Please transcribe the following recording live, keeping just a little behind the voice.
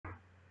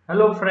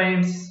Hello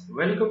friends,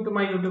 welcome to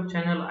my YouTube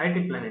channel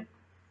IT Planet.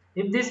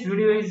 If this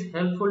video is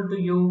helpful to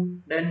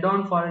you, then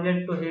don't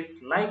forget to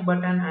hit like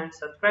button and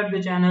subscribe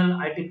the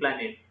channel IT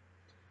Planet.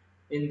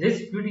 In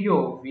this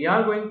video, we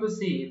are going to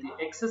see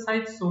the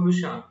exercise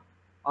solution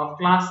of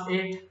class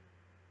 8,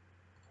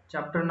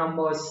 chapter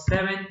number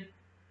 7,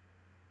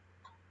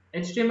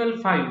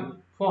 HTML5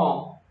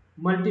 form,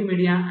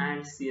 multimedia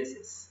and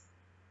CSS.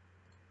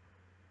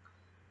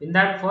 In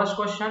that first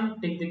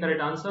question, take the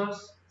correct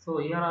answers. So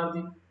here are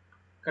the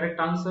correct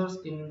answers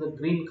in the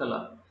green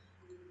color.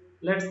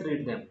 Let's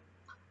read them.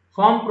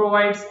 Form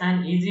provides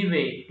an easy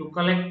way to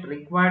collect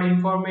required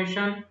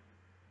information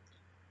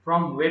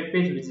from web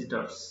page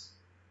visitors.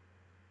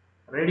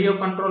 Radio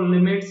control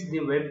limits the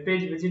web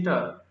page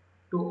visitor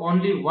to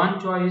only one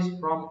choice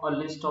from a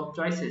list of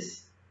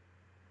choices.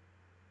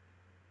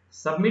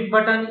 Submit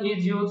button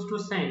is used to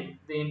send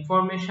the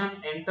information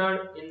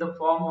entered in the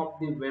form of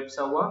the web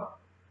server.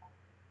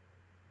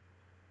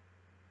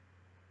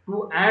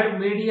 To add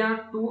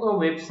media to a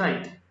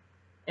website,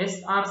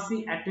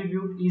 SRC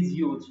attribute is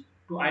used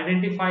to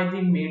identify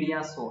the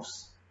media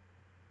source.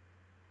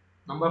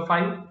 Number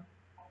 5.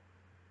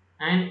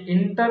 An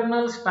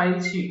internal style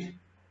sheet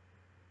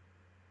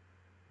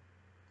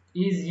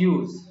is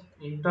used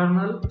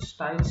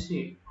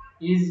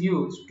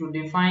to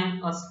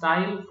define a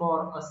style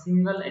for a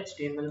single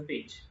HTML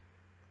page.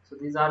 So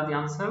these are the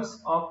answers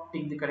of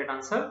take the correct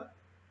answer.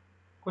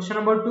 Question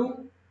number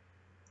 2.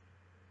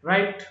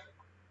 Write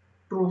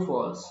true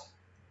false.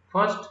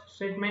 First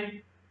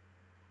statement.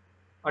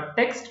 A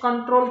text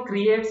control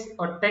creates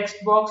a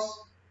text box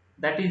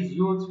that is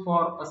used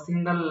for a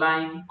single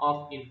line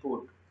of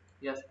input.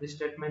 Yes, this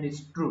statement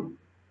is true.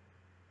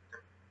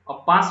 A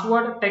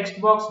password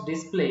text box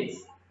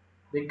displays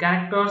the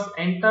characters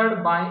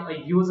entered by a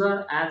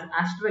user as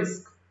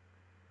asterisk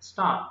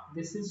star.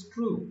 This is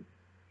true.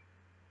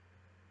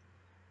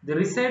 The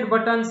reset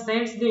button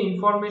sends the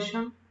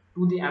information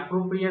to the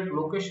appropriate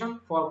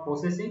location for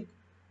processing.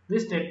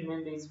 This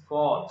statement is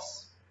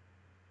false.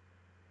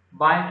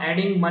 By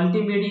adding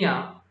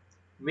multimedia,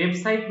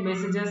 website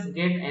messages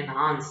get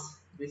enhanced.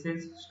 This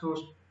is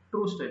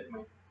true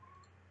statement.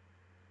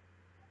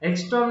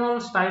 External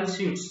style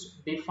sheets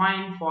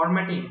define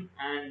formatting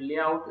and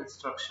layout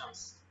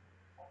instructions.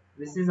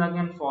 This is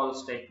again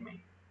false statement.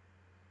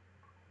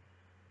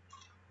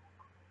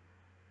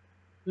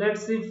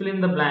 Let's see fill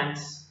in the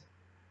blanks.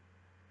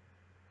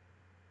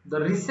 The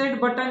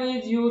reset button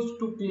is used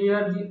to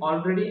clear the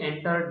already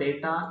entered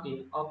data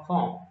in a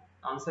form.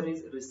 Answer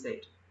is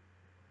reset.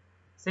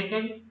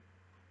 Second,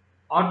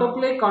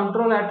 autoplay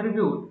control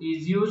attribute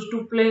is used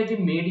to play the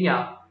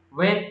media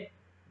when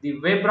the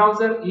web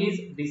browser is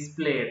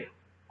displayed.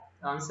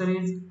 The answer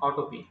is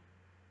autoplay.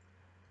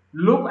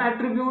 Loop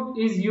attribute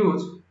is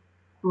used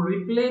to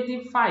replay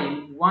the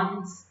file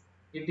once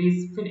it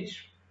is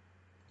finished.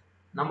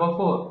 Number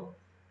 4.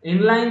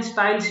 Inline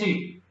style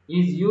sheet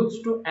is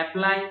used to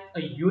apply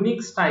a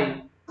unique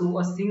style to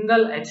a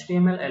single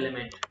HTML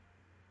element.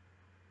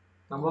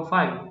 Number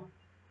 5.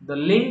 The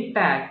link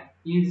tag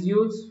is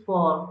used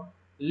for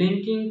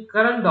linking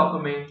current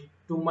document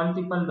to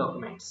multiple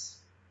documents.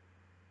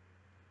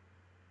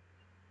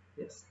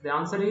 Yes, the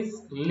answer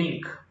is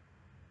link.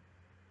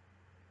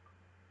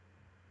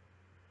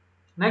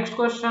 Next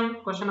question,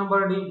 question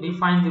number D,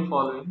 define the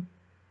following.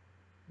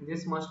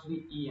 This must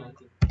be E, I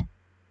think.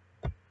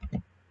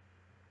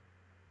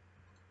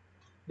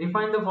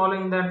 Define the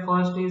following. That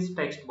first is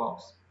text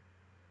box.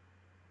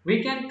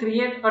 We can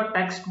create a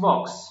text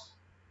box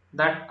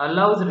that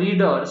allows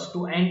readers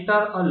to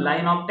enter a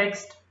line of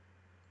text.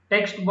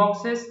 Text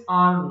boxes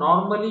are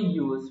normally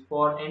used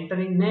for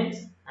entering names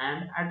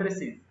and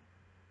addresses.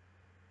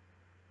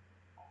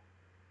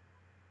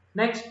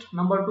 Next,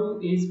 number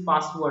 2 is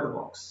password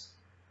box.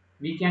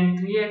 We can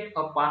create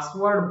a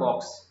password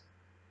box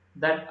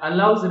that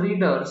allows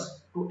readers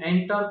to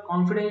enter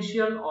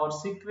confidential or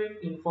secret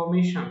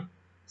information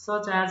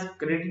such as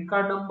credit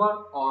card number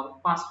or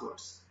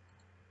passwords.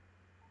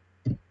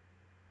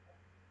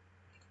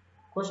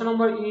 Question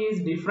number E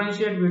is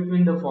differentiate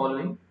between the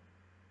following.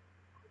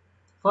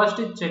 First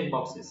is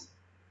checkboxes.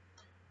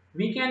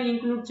 We can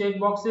include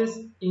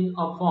checkboxes in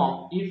a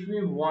form if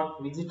we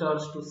want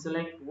visitors to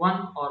select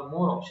one or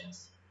more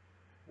options.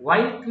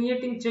 While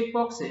creating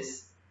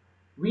checkboxes,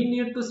 we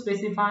need to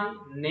specify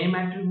name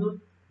attribute,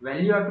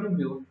 value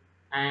attribute,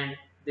 and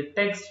the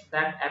text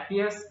that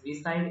appears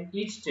beside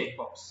each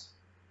checkbox.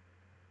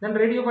 Then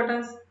radio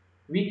buttons.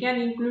 We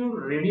can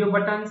include radio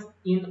buttons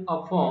in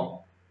a form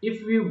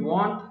if we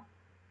want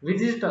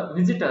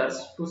visitors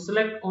to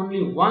select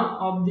only one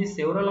of the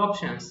several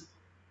options.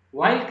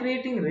 While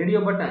creating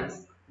radio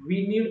buttons,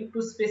 we need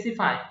to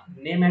specify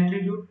name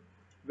attribute,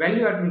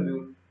 value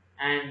attribute,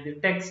 and the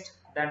text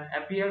that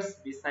appears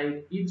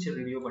beside each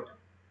radio button.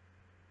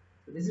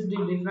 So this is the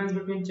difference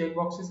between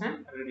checkboxes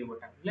and radio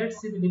button. Let's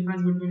see the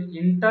difference between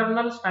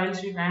internal style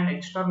sheet and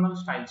external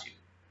style sheet.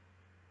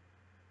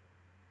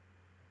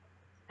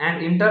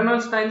 An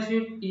internal style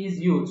sheet is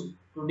used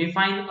to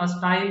define a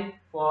style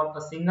for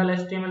a single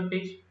HTML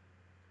page.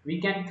 We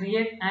can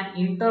create an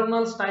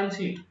internal style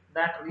sheet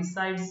that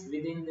resides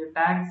within the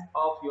tags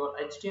of your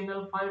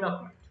HTML5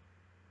 document.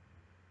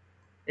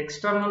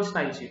 External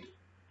style sheet.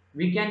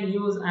 We can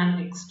use an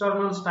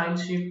external style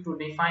sheet to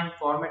define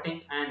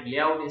formatting and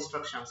layout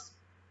instructions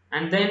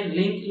and then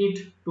link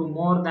it to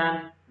more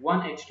than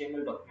one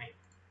HTML document.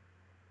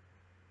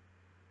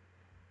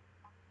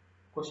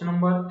 Question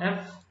number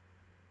F.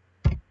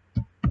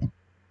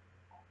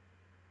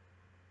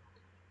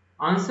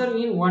 Answer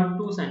in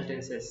 1-2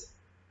 sentences.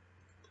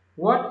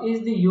 What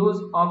is the use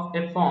of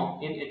a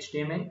form in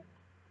HTML?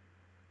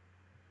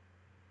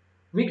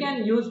 We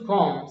can use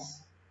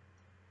forms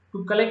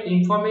to collect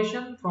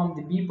information from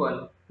the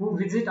people who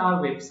visit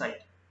our website.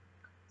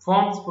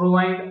 Forms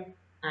provide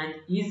an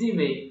easy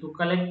way to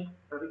collect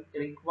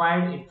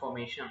required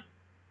information.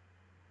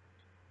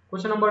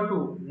 Question number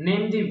 2.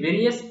 Name the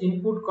various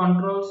input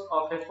controls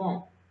of a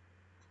form.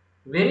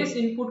 Various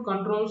input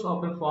controls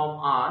of a form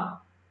are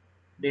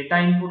data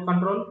input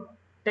control,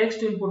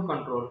 text input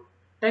control,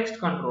 text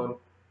control,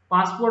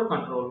 password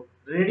control,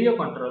 radio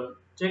control,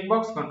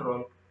 checkbox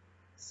control,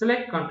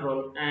 select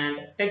control, and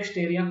text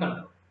area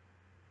control.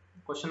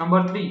 Question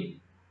number 3.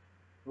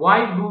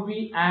 Why do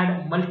we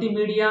add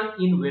multimedia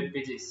in web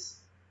pages?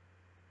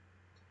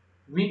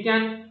 We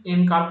can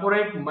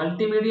incorporate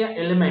multimedia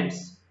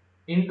elements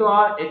into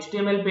our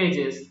HTML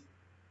pages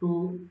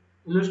to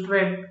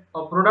illustrate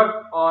a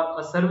product or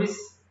a service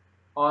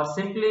or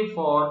simply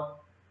for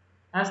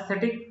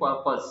aesthetic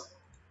purpose.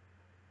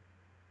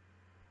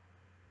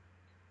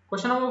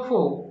 Question number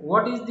 4.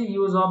 What is the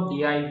use of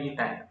div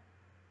tag?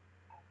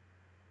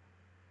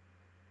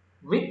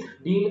 With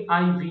div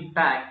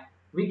tag,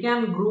 we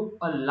can group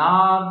a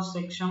large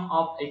section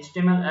of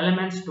HTML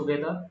elements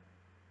together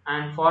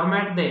and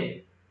format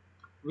them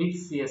with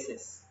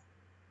CSS.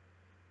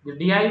 The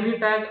div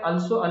tag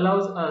also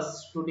allows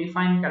us to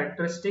define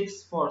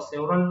characteristics for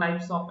several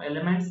types of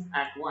elements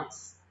at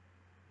once.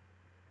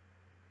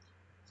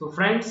 So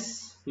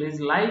friends, please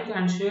like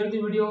and share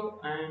the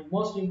video, and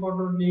most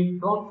importantly,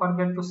 don't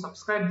forget to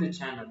subscribe the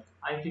channel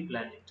IT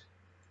Planet.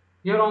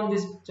 Here on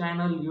this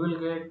channel you will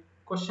get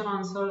question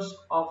answers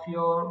of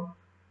your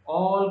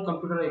all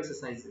computer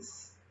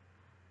exercises.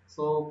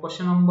 So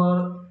question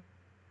number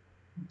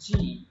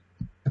G,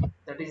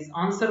 that is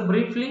answer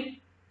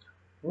briefly.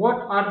 What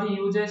are the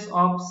uses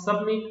of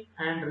submit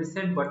and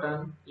reset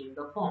button in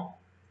the form?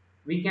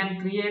 We can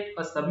create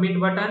a submit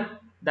button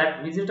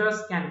that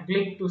visitors can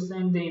click to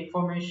send the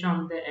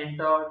information they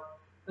entered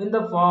in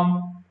the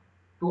form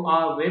to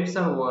our web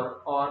server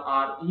or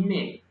our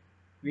email.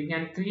 We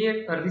can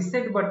create a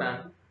reset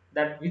button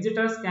that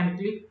visitors can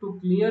click to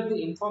clear the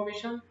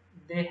information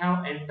they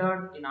have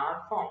entered in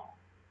our form.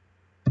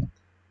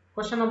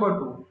 Question number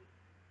 2.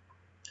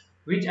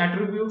 Which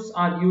attributes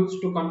are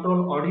used to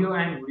control audio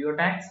and video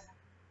tags?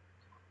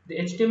 The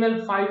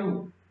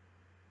HTML5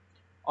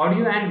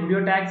 audio and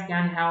video tags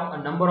can have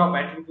a number of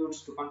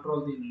attributes to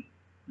control the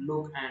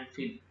look and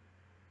feel.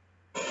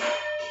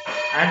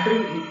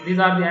 These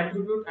are the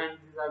attribute and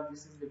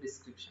this is the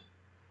description.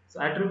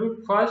 So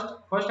attribute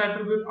first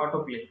attribute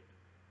autoplay.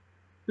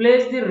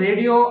 Plays the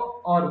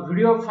radio or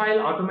video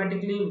file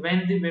automatically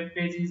when the web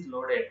page is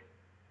loaded.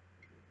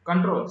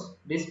 Controls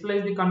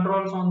displays the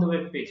controls on the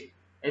web page.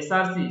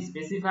 SRC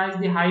specifies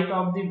the height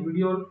of the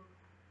video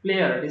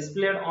player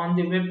displayed on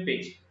the web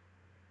page.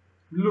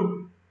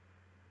 Loop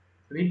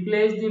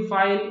replace the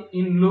file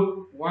in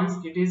loop once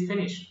it is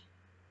finished.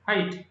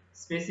 Height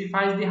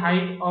specifies the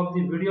height of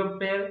the video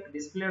player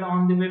displayed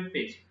on the web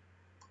page.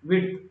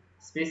 Width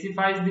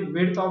specifies the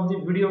width of the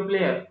video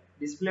player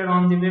displayed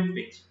on the web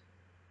page.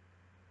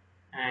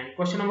 And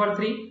question number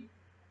 3.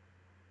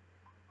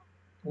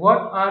 What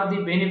are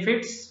the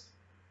benefits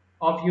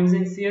of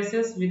using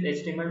CSS with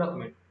HTML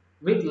document?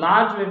 With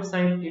large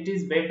website, it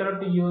is better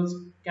to use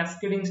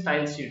cascading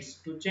style sheets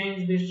to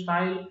change the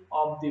style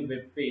of the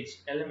web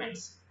page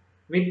elements.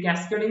 With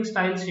cascading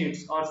style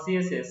sheets or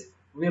CSS,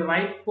 we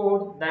write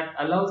code that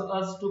allows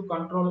us to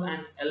control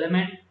an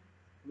element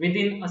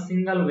within a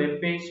single web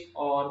page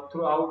or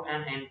throughout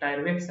an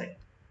entire website.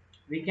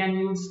 We can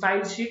use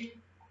style sheet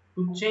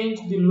to change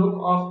the look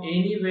of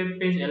any web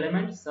page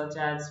element such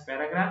as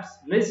paragraphs,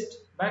 lists,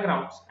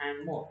 backgrounds,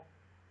 and more.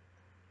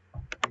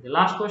 And the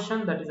last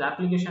question, that is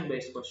application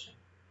based question.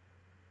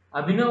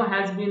 Abhinav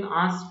has been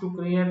asked to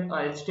create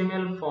a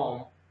HTML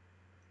form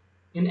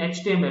in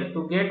HTML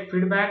to get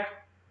feedback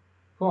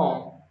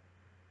from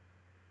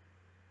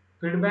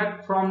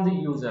the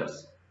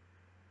users.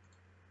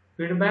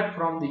 Feedback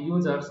from the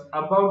users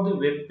about the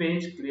web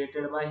page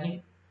created by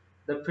him.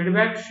 The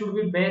feedback should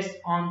be based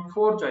on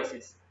 4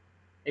 choices: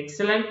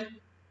 excellent,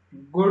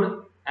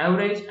 good,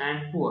 average,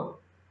 and poor.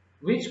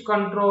 Which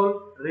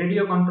control,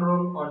 radio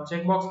control, or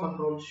checkbox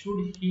control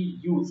should he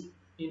use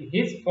in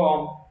his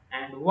form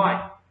and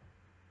why?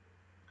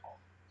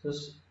 So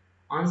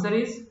answer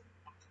is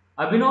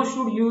Abhinav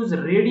should use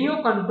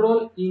radio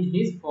control in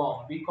his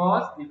form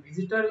because the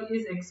visitor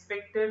is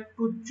expected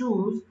to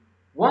choose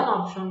one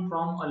option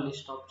from a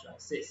list of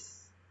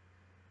choices.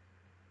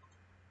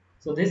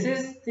 So this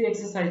is the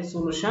exercise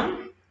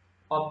solution.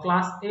 of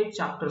class 8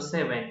 chapter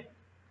 7,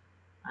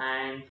 and